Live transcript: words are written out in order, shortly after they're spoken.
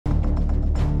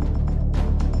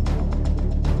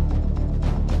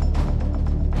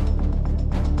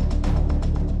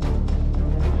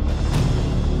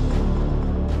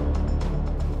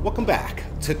Welcome back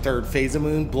to Third Phase of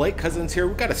Moon. Blake Cousins here.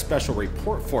 We've got a special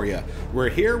report for you. We're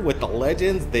here with the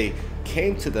legends. They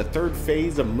came to the Third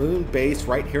Phase of Moon base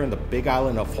right here in the Big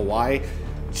Island of Hawaii.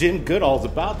 Jim Goodall's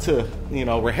about to,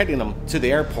 we're heading them to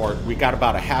the airport. We got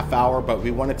about a half hour, but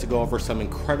we wanted to go over some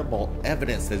incredible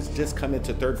evidence that's just come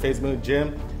into Third Phase of Moon.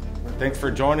 Jim, thanks for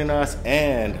joining us.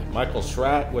 And Michael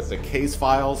Schratt with the case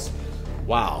files.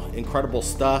 Wow, incredible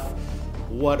stuff.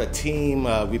 What a team.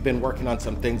 We've been working on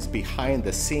some things behind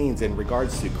the scenes in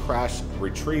regards to crash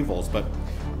retrievals. But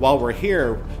while we're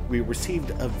here, we received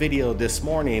a video this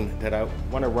morning that I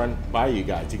want to run by you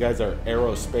guys. You guys are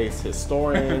aerospace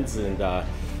historians and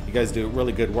you guys do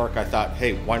really good work. I thought,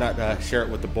 hey, why not share it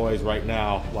with the boys right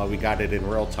now while we got it in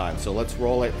real time. So let's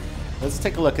roll it. Let's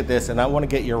take a look at this, and I want to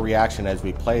get your reaction as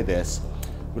we play this.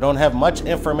 We don't have much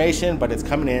information, but it's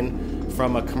coming in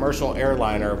from a commercial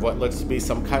airliner of what looks to be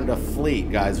some kind of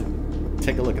fleet. Guys,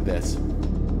 take a look at this.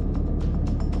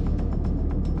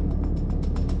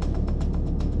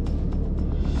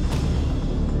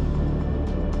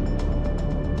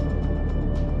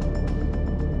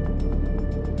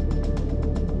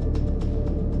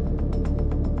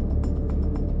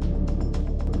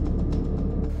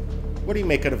 What do you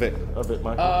make of it,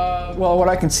 Michael? Well, what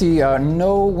I can see,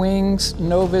 no wings,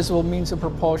 no visible means of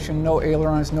propulsion, no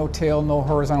ailerons, no tail, no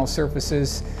horizontal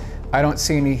surfaces. I don't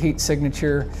see any heat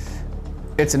signature.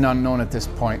 It's an unknown at this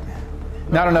point.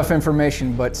 Not enough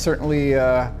information, but certainly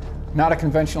not a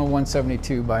conventional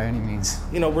 172 by any means.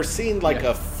 We're seeing like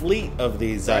a fleet of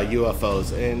these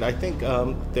UFOs, and I think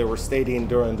they were stating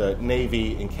during the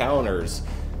Navy encounters,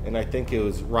 and I think it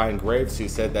was Ryan Graves who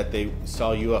said that they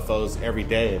saw UFOs every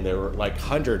day, and there were like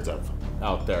hundreds of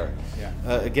out there.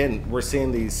 Yeah. Again, we're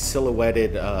seeing these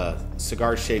silhouetted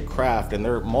cigar-shaped craft, and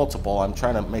they're multiple. I'm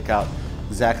trying to make out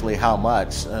exactly how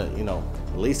much, at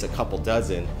least a couple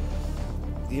dozen.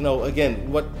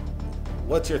 Again,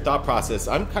 what's your thought process?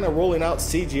 I'm kind of rolling out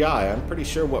CGI. I'm pretty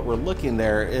sure what we're looking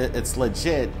there, it's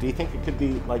legit. Do you think it could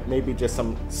be like maybe just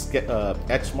some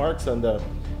etch marks on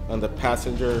the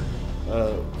passenger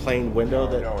plane window?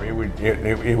 No, it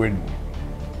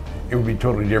would be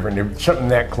totally different. If something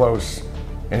that close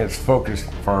and it's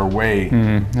focused far away,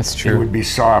 that's true. It would be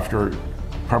soft or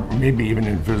maybe even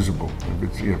invisible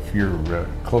if you're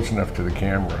close enough to the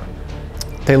camera.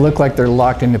 They look like they're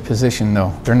locked into position,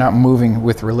 though. They're not moving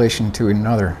with relation to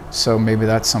another, so maybe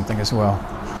that's something as well.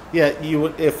 Yeah,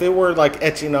 if it were like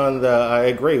etching on I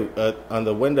agree, on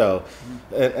the window,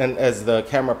 and as the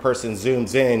camera person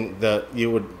zooms in,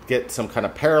 you would get some kind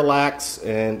of parallax,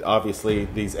 and obviously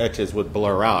these etches would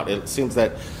blur out. It seems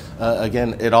that,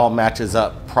 again, it all matches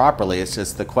up properly. It's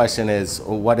just the question is,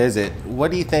 what is it?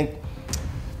 What do you think,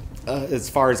 as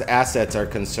far as assets are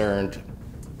concerned,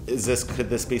 could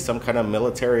this be some kind of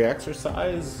military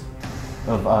exercise?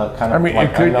 It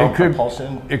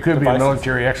could be a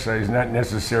military exercise, not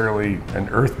necessarily an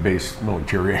Earth-based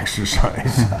military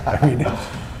exercise.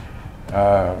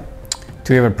 Do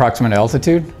we have approximate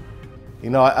altitude?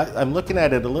 I'm looking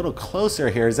at it a little closer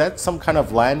here. Is that some kind of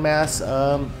landmass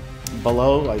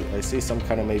below? I see some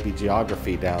kind of maybe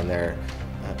geography down there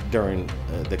during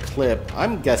the clip.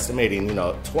 I'm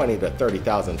guesstimating, 20 to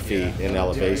 30,000 feet in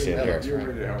elevation here. You're way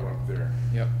the hell up there.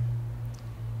 Yep.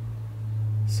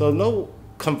 So no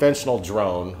conventional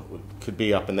drone could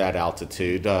be up in that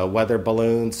altitude. Weather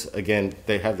balloons, again,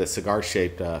 they have the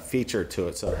cigar-shaped feature to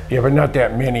it. So yeah, but not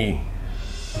that many.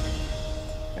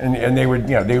 And they would,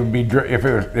 they would be, if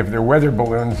they're weather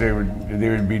balloons, they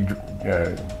would be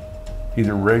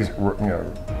either raised,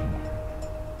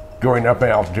 going up in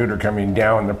altitude or coming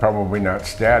down. They're probably not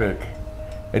static.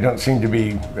 They don't seem to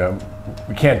be.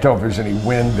 We can't tell if there's any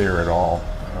wind there at all.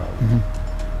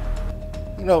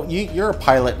 You're a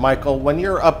pilot, Michael. When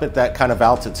you're up at that kind of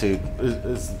altitude,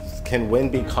 can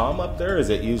wind be calm up there? Or is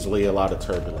it usually a lot of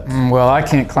turbulence? Well, I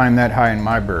can't climb that high in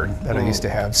my bird that I used to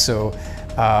have. So,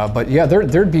 but yeah,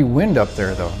 there'd be wind up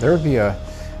there, though. There would be a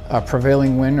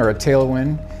prevailing wind or a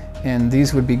tailwind, and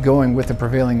these would be going with the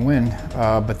prevailing wind.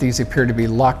 But these appear to be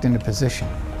locked into position.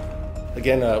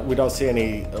 Again, we don't see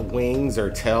any wings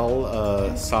or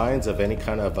tail signs of any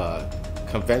kind of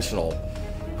conventional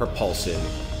propulsion.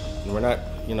 We're not,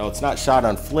 it's not shot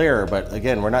on flare, but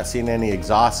again, we're not seeing any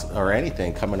exhaust or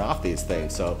anything coming off these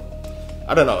things. So,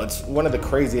 I don't know. It's one of the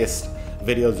craziest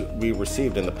videos we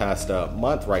received in the past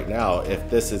month right now. If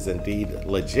this is indeed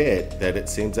legit, that it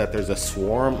seems that there's a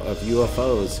swarm of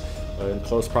UFOs in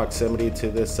close proximity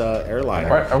to this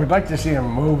airliner. I would like to see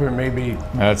them move and maybe...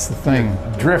 That's the thing.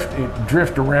 Drift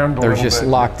around a little bit. They're just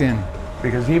locked in.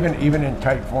 Because even in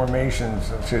tight formations,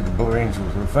 let's say the Blue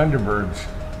Angels or Thunderbirds,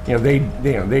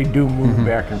 they do move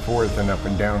back and forth and up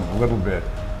and down a little bit.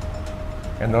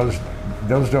 and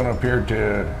those don't appear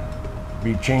to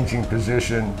be changing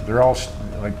position. They're all,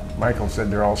 like Michael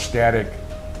said, they're all static.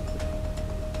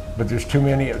 But there's too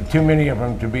many of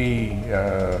them to be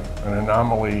an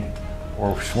anomaly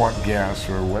or swamp gas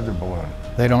or weather balloon.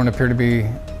 They don't appear to be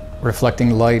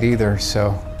reflecting light either,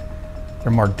 so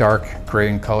they're more dark gray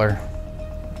in color.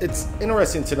 It's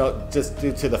interesting to know, just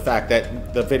due to the fact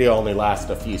that the video only lasts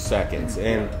a few seconds.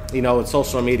 And, you know, in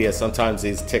social media, sometimes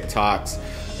these TikToks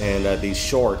and these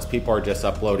shorts, people are just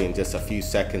uploading just a few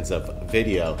seconds of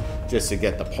video just to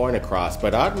get the point across.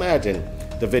 But I'd imagine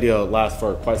the video lasts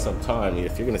for quite some time.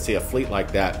 If you're going to see a fleet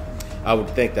like that, I would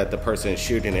think that the person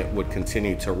shooting it would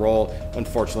continue to roll.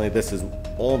 Unfortunately, this is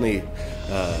only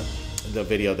the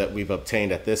video that we've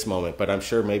obtained at this moment, but I'm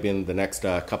sure maybe in the next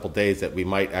couple days that we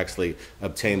might actually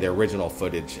obtain the original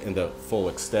footage in the full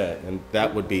extent, and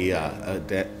that would be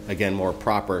again more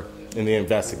proper in the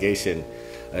investigation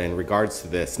in regards to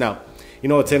this. Now, you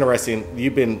know, it's interesting,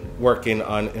 you've been working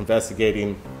on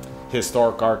investigating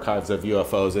historic archives of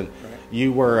UFOs, and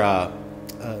you were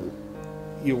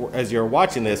as you're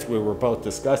watching this, we were both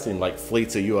discussing like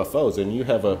fleets of UFOs, and you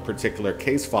have a particular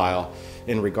case file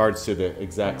in regards to the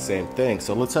exact same thing.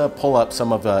 So let's pull up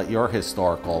some of your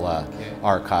historical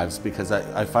archives, because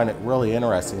I find it really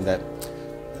interesting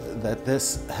that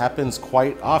this happens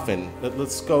quite often.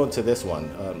 Let's go into this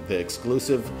one, the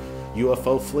exclusive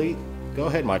UFO fleet. Go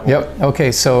ahead, Michael. Yep.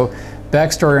 Okay, so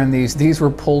backstory on these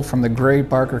were pulled from the Gray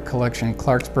Barker collection in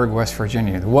Clarksburg, West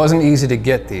Virginia. It wasn't easy to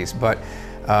get these, but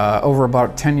over about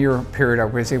a 10-year period, I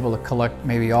was able to collect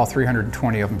maybe all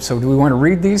 320 of them. So do we want to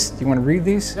read these? Do you want to read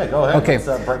these? Yeah, go ahead. Okay.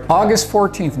 August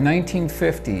 14th,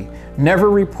 1950, never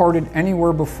reported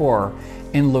anywhere before.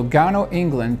 In Lugano,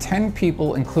 England, 10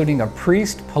 people, including a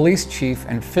priest, police chief,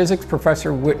 and physics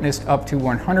professor, witnessed up to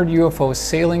 100 UFOs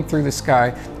sailing through the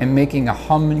sky and making a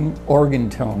humming organ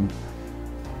tone.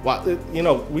 Wow, you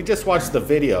know, we just watched the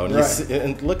video, and,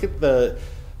 and look at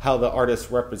how the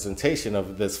artist's representation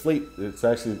of this fleet, it's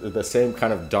actually the same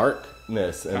kind of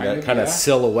darkness and that kind of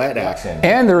silhouette action.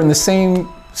 And they're in the same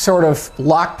sort of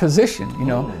locked position, you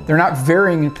know. They're not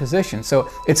varying in position. So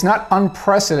it's not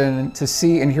unprecedented to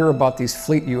see and hear about these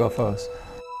fleet UFOs.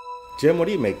 Jim, what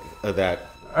do you make of that?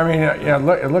 I mean, yeah,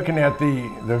 looking at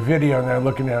the video and then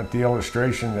looking at the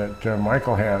illustration that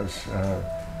Michael has,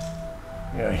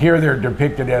 here they're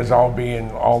depicted as all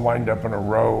lined up in a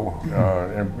row,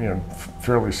 and, you know,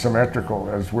 fairly symmetrical,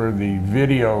 as where the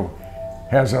video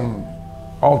has them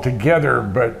all together,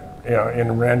 but in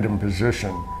a random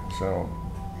position. So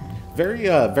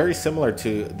very similar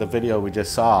to the video we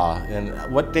just saw. And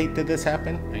what date did this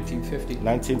happen? 1950.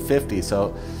 1950.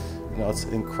 So, you know, it's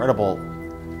incredible.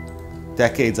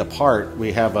 Decades apart,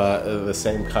 we have the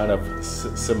same kind of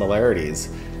similarities.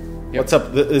 Yep. What's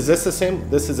up? Is this the same?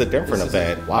 This is a different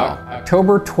event. Wow.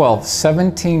 October 12th,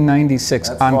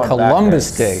 1796, on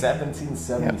Columbus Day.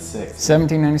 1776. Yep.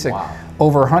 1796. Wow.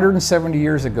 Over 170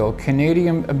 years ago,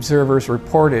 Canadian observers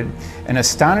reported an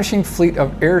astonishing fleet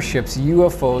of airships,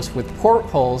 UFOs, with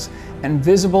portholes and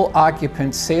visible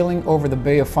occupants sailing over the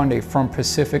Bay of Fundy from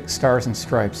Pacific Stars and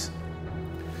Stripes.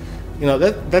 You know,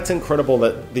 that's incredible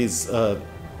that these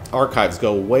archives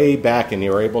go way back, and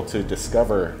you're able to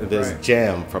discover this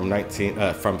gem from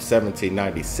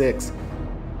 1796.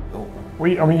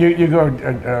 I mean, you go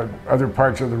other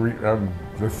parts of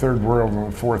the third world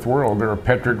and the fourth world. There are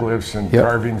petroglyphs and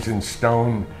carvings in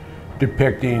stone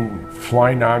depicting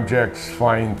flying objects,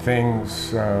 flying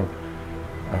things.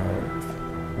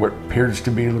 What appears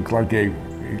to look like a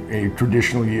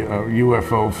traditional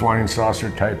UFO flying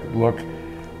saucer type look.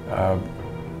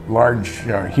 Large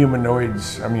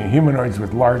humanoids, humanoids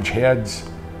with large heads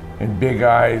and big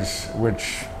eyes,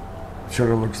 which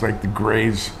sort of looks like the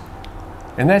Greys.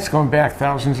 And that's going back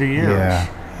thousands of years.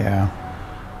 Yeah.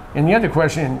 And the other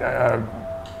question,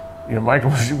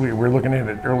 Michael, we were looking at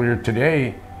it earlier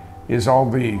today, is all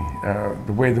the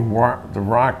way the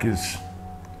rock is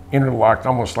interlocked,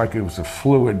 almost like it was a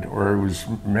fluid or it was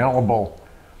malleable.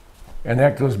 And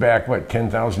that goes back, what,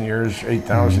 10,000 years,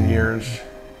 8,000 years?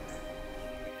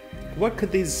 What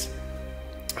could these,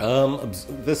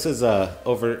 this is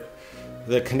over,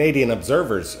 the Canadian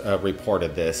observers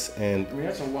reported this, and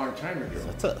that's a long time ago.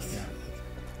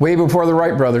 Way before the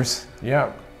Wright brothers.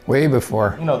 Yeah. Way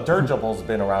before. You know, dirigibles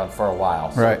been around for a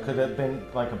while. So could it have been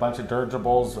like a bunch of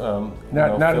dirigibles? Not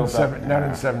in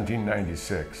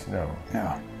 1796, no.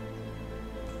 No.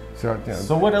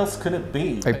 So what else could it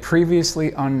be? A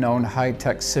previously unknown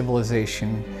high-tech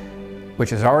civilization which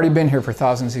has already been here for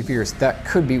thousands of years. That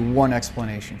could be one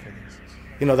explanation for this.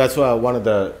 You know, that's one of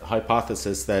the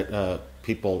hypotheses that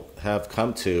people have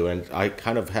come to, and I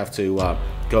kind of have to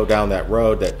go down that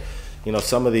road that you know,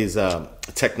 some of these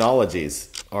technologies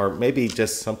are maybe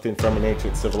just something from an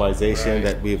ancient civilization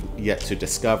that we've yet to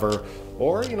discover.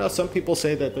 Or, you know, some people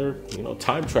say that they're, you know,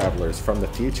 time travelers from the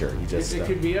future. You just, it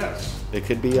could be us. It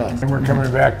could be us. And we're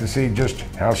coming back to see just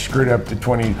how screwed up the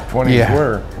 2020s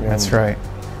were. That's right.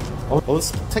 Well,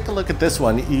 let's take a look at this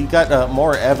one. You got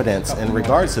more evidence in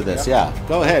regards to this. Yeah,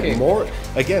 go ahead. Okay. More,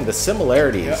 again, the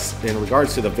similarities in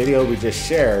regards to the video we just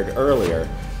shared earlier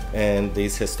and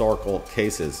these historical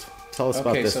cases. Tell us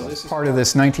about this one. This is part of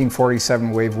this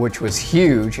 1947 wave, which was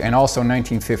huge, and also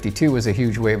 1952 was a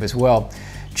huge wave as well.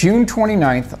 June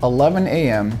 29th, 11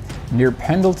 a.m., near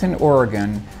Pendleton,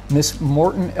 Oregon, Miss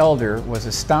Morton Elder was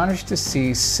astonished to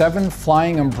see 7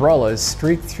 flying umbrellas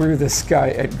streak through the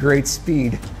sky at great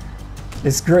speed.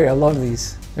 It's great. I love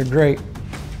these. They're great.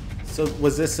 So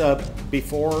was this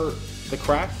before the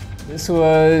crash? This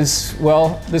was,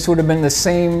 well, this would have been the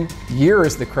same year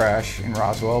as the crash in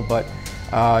Roswell, but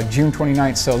June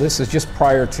 29th, so this is just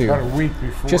prior to. About a week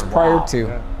before. Just prior to.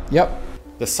 Yeah. Yep.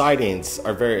 The sightings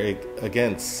are very,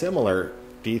 again, similar.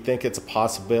 Do you think it's a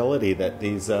possibility that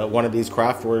these one of these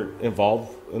craft were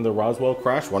involved in the Roswell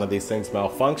crash? One of these things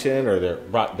malfunctioned or they're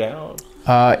brought down?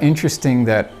 Interesting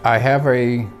that I have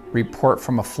a report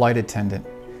from a flight attendant,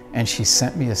 and she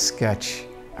sent me a sketch.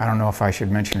 I don't know if I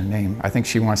should mention her name. I think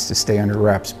she wants to stay under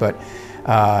wraps, but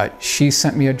she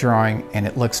sent me a drawing, and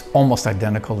it looks almost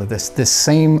identical to this. This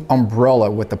same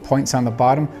umbrella with the points on the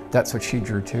bottom, that's what she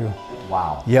drew too.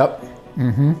 Wow. Yep.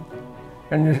 Mm-hmm.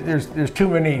 And there's too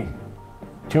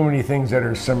many things that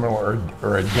are similar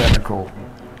or identical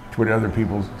to what other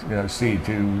people see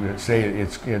to say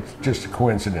it's just a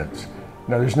coincidence.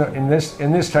 Now, there's no in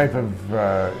this type of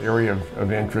area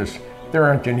of interest. There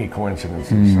aren't any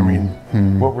coincidences. I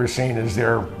mean, what we're seeing is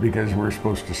there because we're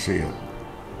supposed to see it.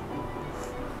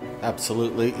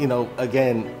 Absolutely. You know,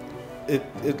 again,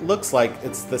 it looks like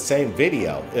it's the same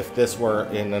video. If this were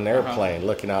in an airplane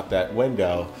looking out that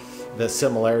window, the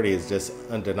similarity is just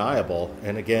undeniable.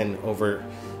 And again, over,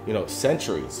 you know,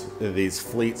 centuries, these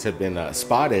fleets have been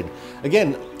spotted.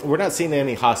 Again, we're not seeing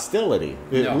any hostility.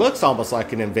 It looks almost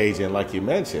like an invasion, like you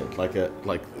mentioned, like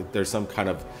there's some kind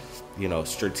of, you know,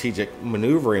 strategic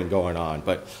maneuvering going on.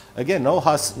 But again, no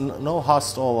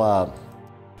hostile.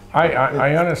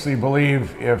 I honestly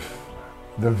believe if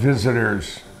the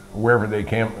visitors, wherever they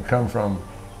come from,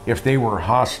 if they were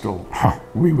hostile,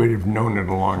 we would have known it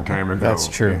a long time ago. That's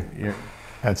true. Yeah.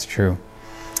 That's true.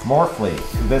 More fleet.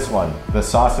 This one, the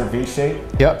saucer V shape.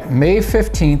 Yep, May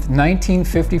 15th,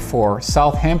 1954,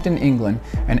 Southampton, England,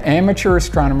 an amateur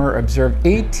astronomer observed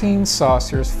 18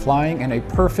 saucers flying in a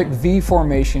perfect V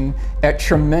formation at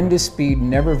tremendous speed,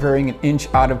 never varying an inch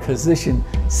out of position.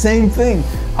 Same thing.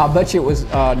 I'll bet you it was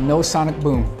no sonic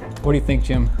boom. What do you think,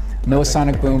 Jim? No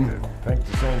sonic boom. I think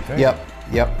the same thing. Yep.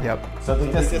 So they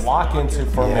just lock into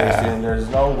formation. Yeah. There's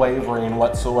no wavering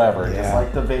whatsoever, just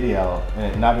like the video.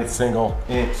 And not a single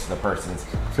inch the person's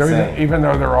saying. Even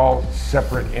though they're all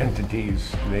separate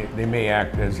entities, they may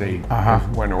act as as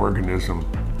one organism.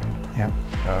 Yep.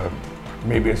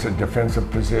 Maybe it's a defensive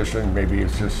position. Maybe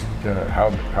it's just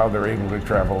how they're able to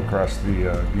travel across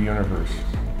the universe.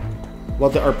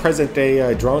 Well, our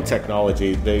present-day drone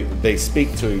technology, they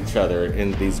speak to each other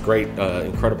in these great,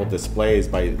 incredible displays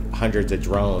by hundreds of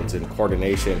drones in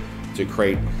coordination to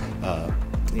create,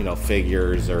 you know,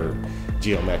 figures or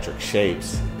geometric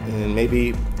shapes. And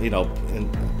maybe, you know,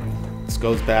 this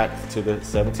goes back to the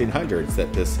 1700s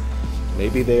that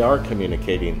maybe they are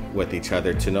communicating with each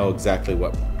other to know exactly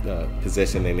what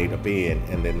position they need to be in,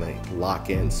 and then they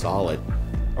lock in solid.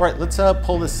 All right, let's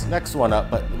pull this next one up,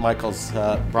 but Michael's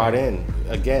brought in,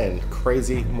 again,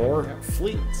 crazy more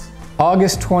fleets.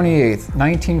 August 28th,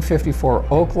 1954,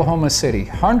 Oklahoma City.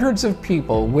 Hundreds of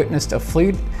people witnessed a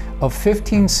fleet of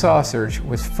 15 saucers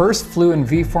which first flew in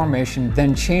V formation,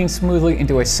 then changed smoothly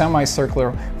into a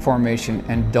semicircular formation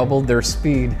and doubled their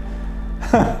speed.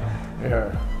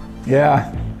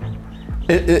 Yeah.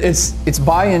 It's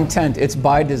by intent, it's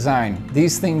by design.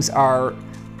 These things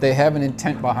they have an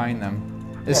intent behind them.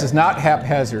 This is not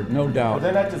haphazard, no doubt. Well,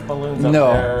 they're not just balloons up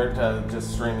there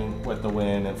just streaming with the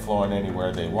wind and flowing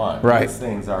anywhere they want. Right. These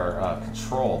things are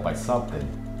controlled by something.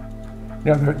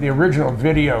 Now, the original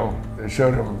video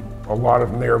showed them, a lot of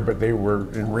them there, but they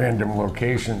were in random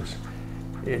locations.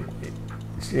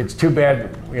 It's too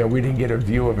bad, you know, we didn't get a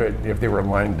view of it if they were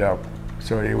lined up.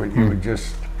 So it would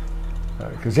just,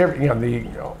 because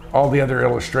all the other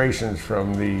illustrations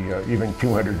from the even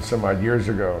 200 some odd years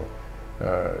ago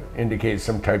indicate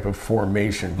some type of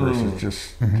formation versus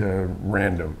just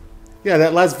random. Yeah,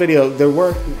 that last video,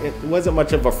 it wasn't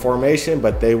much of a formation,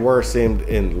 but they seemed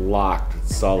in locked,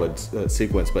 solid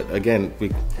sequence. But again,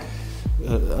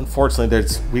 Unfortunately,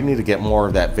 we need to get more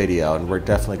of that video, and we're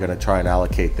definitely going to try and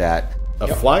allocate that. A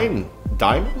flying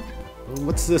diamond?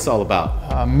 What's this all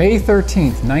about? May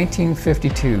 13th,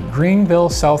 1952, Greenville,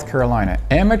 South Carolina.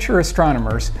 Amateur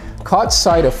astronomers caught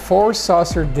sight of 4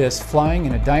 saucer discs flying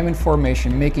in a diamond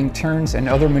formation, making turns and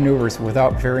other maneuvers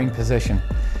without varying position.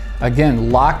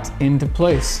 Again, locked into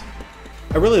place.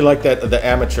 I really like that the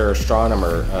amateur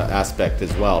astronomer aspect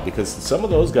as well, because some of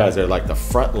those guys are like the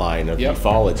front line of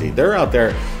ufology. They're out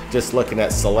there just looking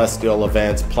at celestial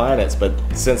events, planets, but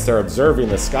since they're observing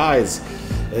the skies,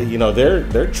 you know,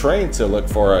 they're trained to look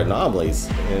for anomalies,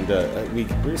 and we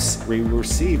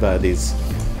receive these.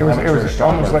 It was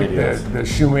almost like the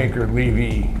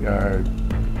Shoemaker-Levy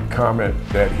comet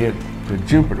that hit the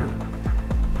Jupiter.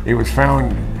 It was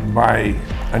found by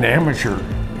an amateur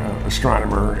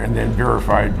astronomer and then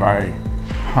verified by,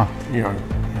 you know,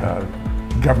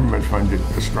 government-funded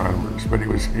astronomers. But it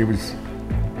was.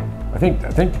 I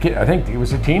think he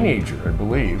was a teenager, I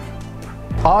believe.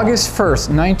 August 1st,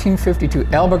 1952,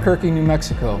 Albuquerque, New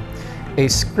Mexico. A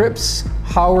Scripps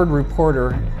Howard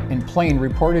reporter in plane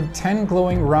reported 10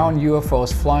 glowing round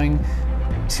UFOs flying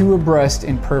 2 abreast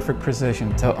in perfect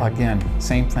precision. So again,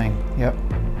 same thing. Yep.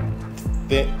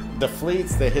 The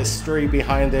fleets, the history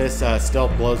behind this still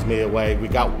blows me away. We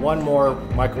got one more.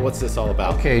 Michael, what's this all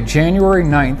about? Okay, January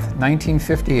 9th,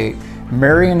 1958,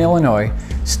 Marion, Illinois.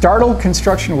 Startled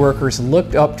construction workers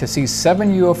looked up to see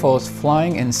 7 UFOs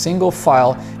flying in single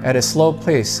file at a slow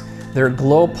pace, their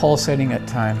glow pulsating at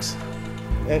times.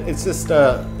 And it's just,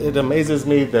 it amazes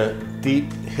me the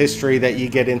deep history that you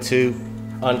get into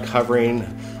uncovering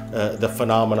the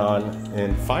phenomenon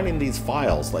and finding these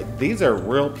files. Like, these are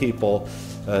real people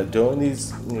doing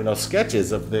these, you know,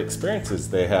 sketches of the experiences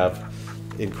they have.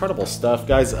 Incredible stuff,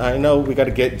 guys. I know we got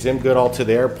to get Jim Goodall to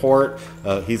the airport.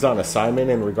 He's on assignment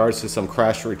in regards to some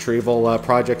crash retrieval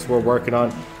projects we're working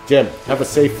on. Jim, have a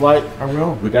safe flight. I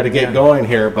will. We got to get going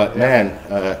here, but man,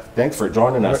 thanks for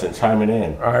joining us and chiming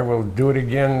in. I will do it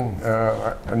again.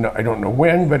 I don't know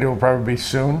when, but it will probably be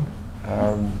soon.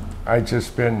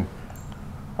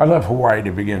 I love Hawaii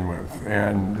to begin with,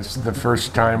 and this is the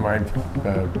first time I've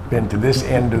been to this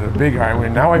end of the Big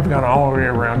Island. Now I've gone all the way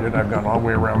around it. I've gone all the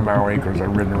way around Maui because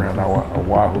I've ridden around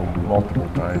Oahu multiple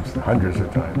times, hundreds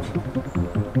of times.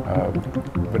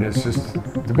 But it's just,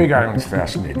 the Big Island's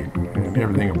fascinating and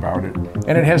everything about it.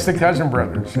 And it has the Cousin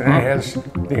Brothers, and it has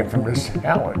the infamous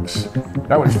Alex.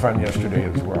 That was fun yesterday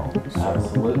as well. So.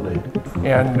 Absolutely.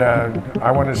 And I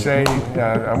want to say,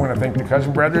 I want to thank the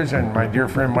Cousin Brothers and my dear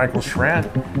friend Michael Schrant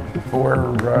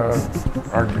for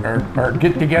our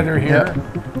get together here.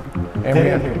 And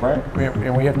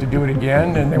we have to do it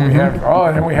again, and then we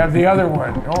have the other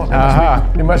one.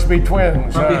 They must be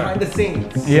twins. From behind the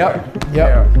scenes. Yep.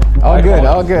 All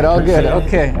good.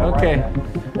 Okay.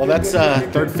 Well, that's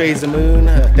Third Phase of Moon.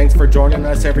 Thanks for joining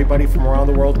us, everybody from around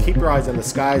the world. Keep your eyes on the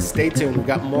skies. Stay tuned. We've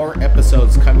got more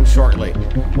episodes coming shortly.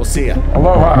 We'll see ya.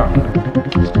 Aloha.